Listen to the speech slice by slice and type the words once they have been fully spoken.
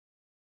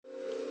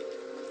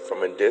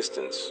from a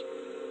distance,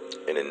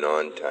 in a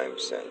non-time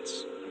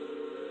sense.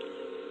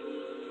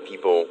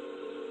 People,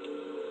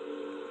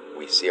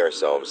 we see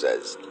ourselves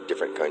as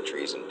different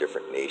countries and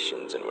different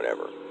nations and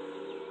whatever.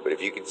 But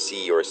if you could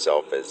see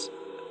yourself as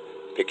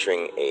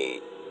picturing a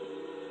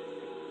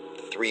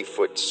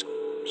 3-foot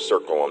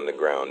circle on the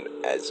ground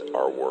as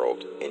our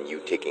world, and you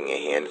taking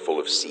a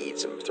handful of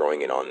seeds and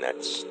throwing it on that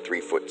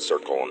 3-foot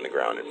circle on the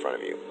ground in front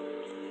of you,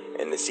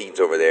 and the seeds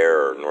over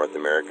there are North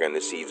America, and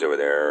the seeds over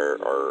there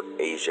are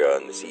Asia,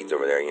 and the seeds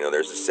over there,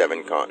 there's the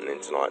 7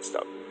 continents and all that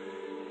stuff.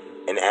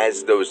 And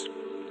as those,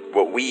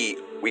 what we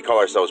call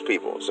ourselves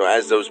people, so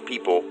as those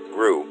people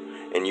grew,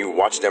 and you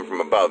watch them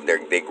from above,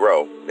 they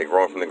grow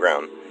from the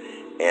ground,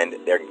 and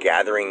they're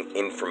gathering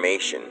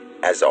information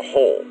as a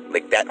whole.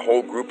 Like that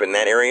whole group in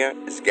that area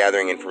is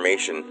gathering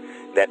information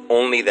that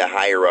only the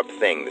higher up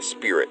thing, the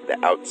spirit,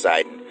 the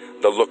outside,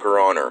 the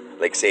looker-oner,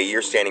 like say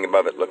you're standing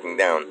above it looking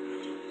down,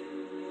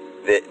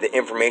 the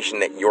information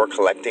that you're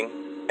collecting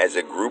as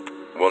a group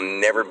will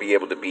never be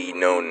able to be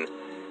known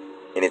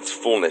in its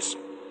fullness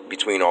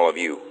between all of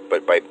you.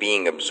 But by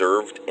being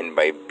observed and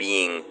by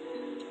being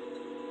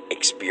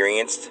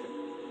experienced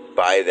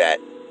by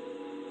that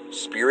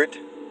spirit,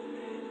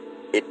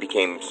 it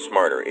became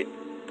smarter. It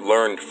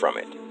learned from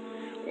it.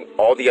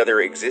 All the other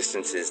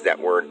existences that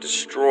were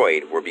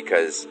destroyed were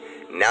because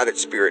now that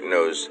spirit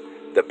knows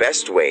the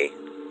best way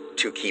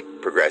to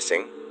keep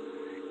progressing,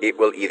 it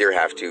will either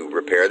have to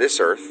repair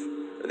this earth,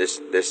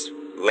 this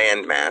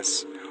land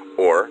mass,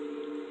 or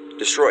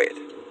destroy it.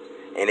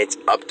 And it's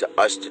up to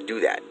us to do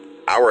that.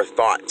 Our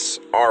thoughts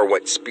are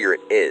what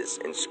spirit is,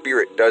 and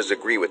spirit does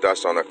agree with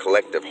us on a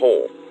collective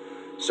whole.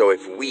 So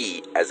if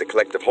we, as a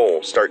collective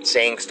whole, start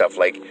saying stuff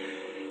like,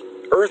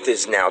 Earth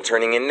is now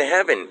turning into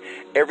heaven,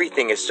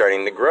 everything is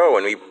starting to grow,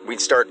 and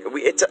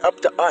it's up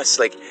to us,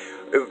 like,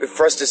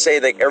 for us to say,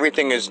 like,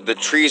 everything is, the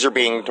trees are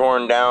being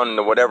torn down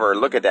and whatever,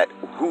 look at that,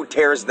 who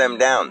tears them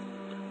down?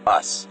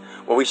 Us.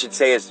 What we should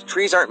say is,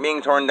 trees aren't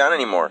being torn down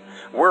anymore,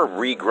 we're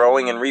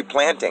regrowing and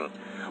replanting.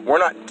 We're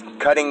not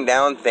cutting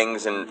down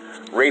things and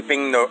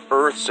raping the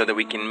earth so that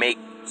we can make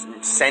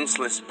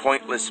senseless,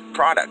 pointless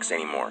products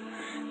anymore.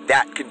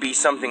 That could be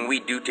something we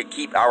do to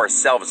keep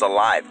ourselves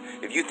alive.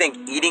 If you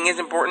think eating is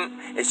important,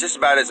 it's just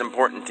about as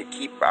important to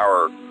keep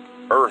our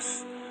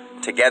earth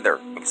together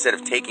instead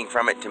of taking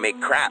from it to make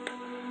crap.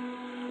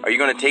 Are you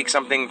going to take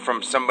something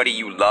from somebody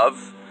you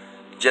love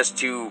just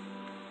to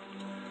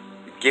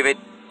give it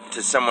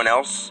to someone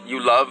else you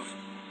love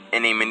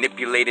in a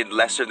manipulated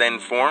lesser than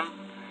form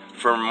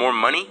for more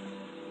money?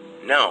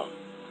 No.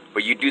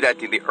 But you do that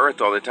to the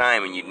earth all the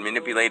time, and you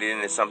manipulate it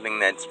into something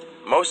that's,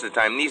 most of the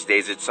time these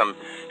days, it's some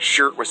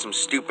shirt with some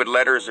stupid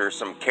letters or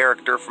some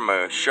character from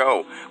a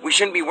show. We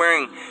shouldn't be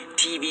wearing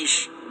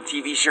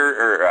TV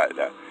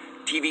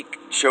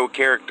show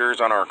characters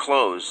on our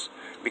clothes,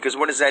 because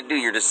what does that do?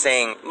 You're just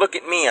saying, look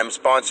at me, I'm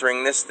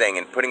sponsoring this thing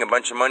and putting a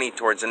bunch of money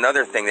towards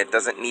another thing that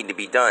doesn't need to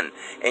be done.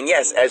 And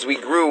yes, as we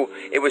grew,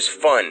 it was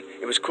fun.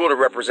 It was cool to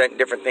represent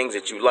different things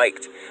that you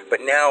liked. But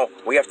now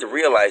we have to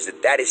realize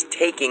that that is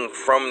taking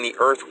from the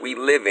earth we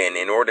live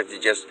in order to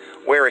just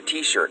wear a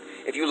t-shirt.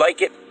 If you like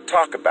it,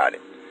 talk about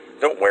it.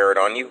 Don't wear it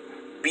on you.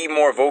 Be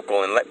more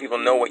vocal and let people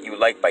know what you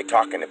like by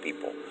talking to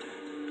people.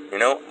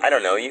 I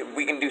don't know,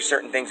 we can do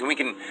certain things, and we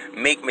can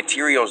make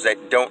materials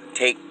that don't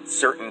take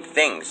certain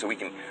things, so we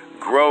can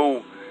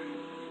grow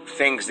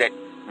things that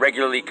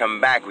regularly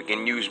come back. We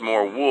can use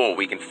more wool.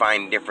 We can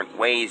find different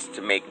ways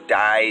to make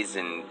dyes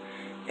and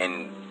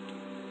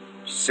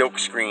silk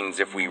screens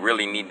if we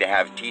really need to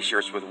have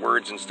t-shirts with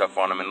words and stuff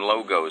on them, and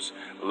logos.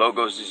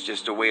 Logos is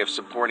just a way of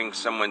supporting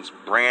someone's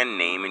brand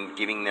name and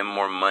giving them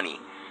more money.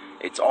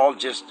 It's all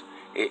just,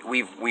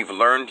 we've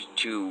learned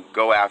to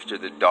go after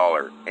the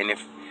dollar, and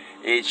if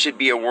it should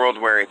be a world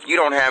where if you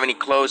don't have any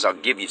clothes, I'll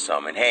give you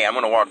some. And hey, I'm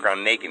going to walk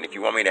around naked. If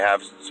you want me to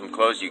have some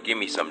clothes, you give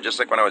me some. Just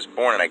like when I was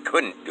born and I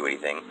couldn't do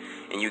anything,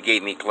 and you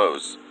gave me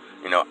clothes.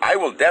 I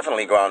will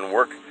definitely go out and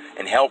work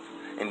and help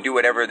and do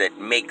whatever that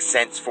makes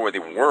sense for the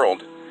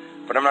world.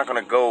 But I'm not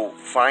going to go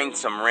find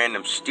some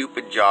random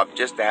stupid job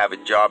just to have a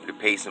job to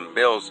pay some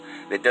bills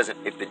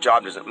if the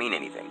job doesn't mean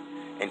anything.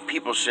 And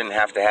people shouldn't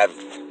have to have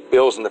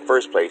bills in the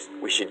first place.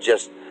 We should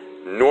just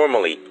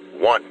normally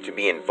want to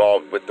be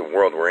involved with the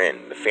world we're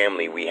in, the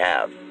family we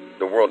have.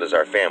 The world is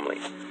our family.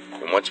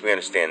 And once we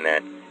understand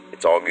that,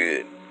 it's all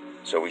good.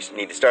 So we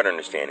need to start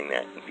understanding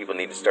that. And people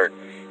need to start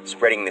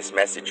spreading this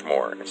message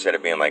more, instead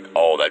of being like,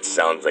 oh, that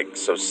sounds like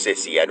so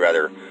sissy. I'd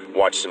rather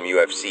watch some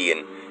UFC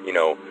and,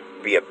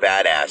 be a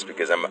badass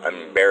because I'm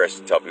embarrassed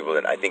to tell people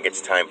that I think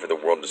it's time for the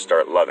world to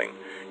start loving.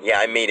 Yeah,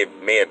 I may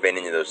have been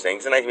into those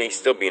things, and I may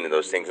still be into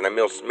those things, and I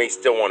may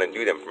still want to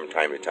do them from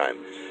time to time.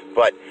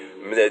 But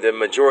the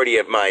majority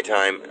of my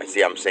time,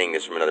 I'm saying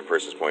this from another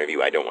person's point of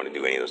view, I don't want to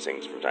do any of those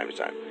things from time to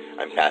time.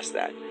 I'm past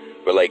that.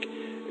 But like,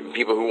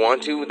 people who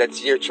want to,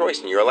 that's your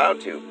choice and you're allowed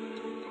to.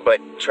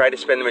 But try to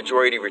spend the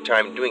majority of your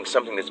time doing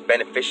something that's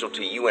beneficial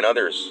to you and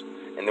others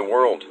in the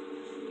world.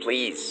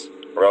 Please.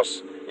 Or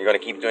else you're going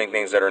to keep doing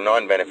things that are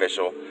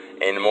non-beneficial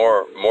And the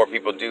more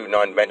people do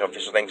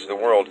non-beneficial things to the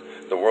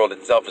world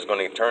itself is going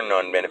to turn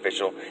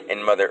non-beneficial,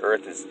 and Mother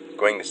Earth is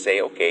going to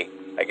say, okay,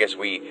 I guess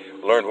we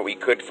learned what we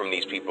could from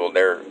these people.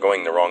 They're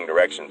going the wrong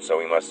direction, so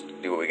we must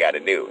do what we got to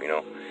do, you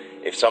know.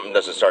 If something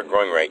doesn't start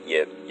growing right,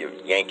 you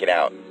yank it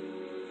out.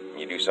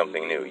 You do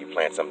something new. You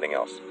plant something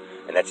else.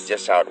 And that's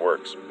just how it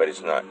works, but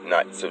it's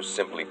not so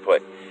simply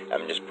put.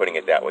 I'm just putting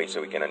it that way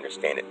so we can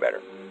understand it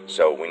better.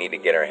 So we need to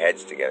get our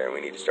heads together, and we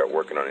need to start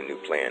working on a new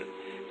plan.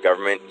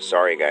 Government,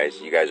 sorry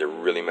guys, you guys are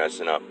really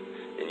messing up,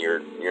 and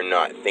you're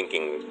not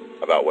thinking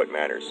about what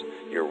matters.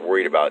 You're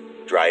worried about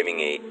driving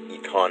a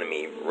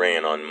economy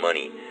ran on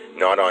money,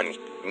 not on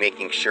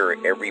making sure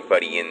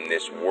everybody in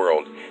this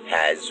world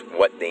has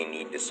what they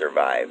need to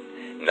survive.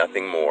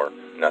 Nothing more,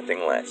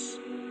 nothing less.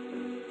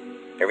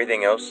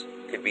 Everything else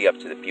could be up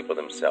to the people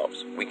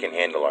themselves. We can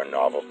handle our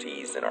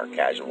novelties and our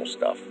casual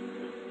stuff.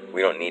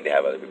 We don't need to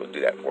have other people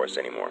do that for us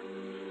anymore.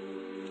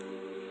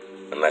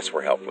 Unless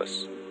we're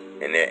helpless.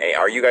 And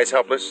are you guys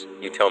helpless?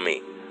 You tell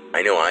me.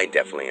 I know I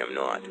definitely am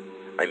not.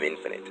 I'm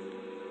infinite.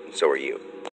 And so are you.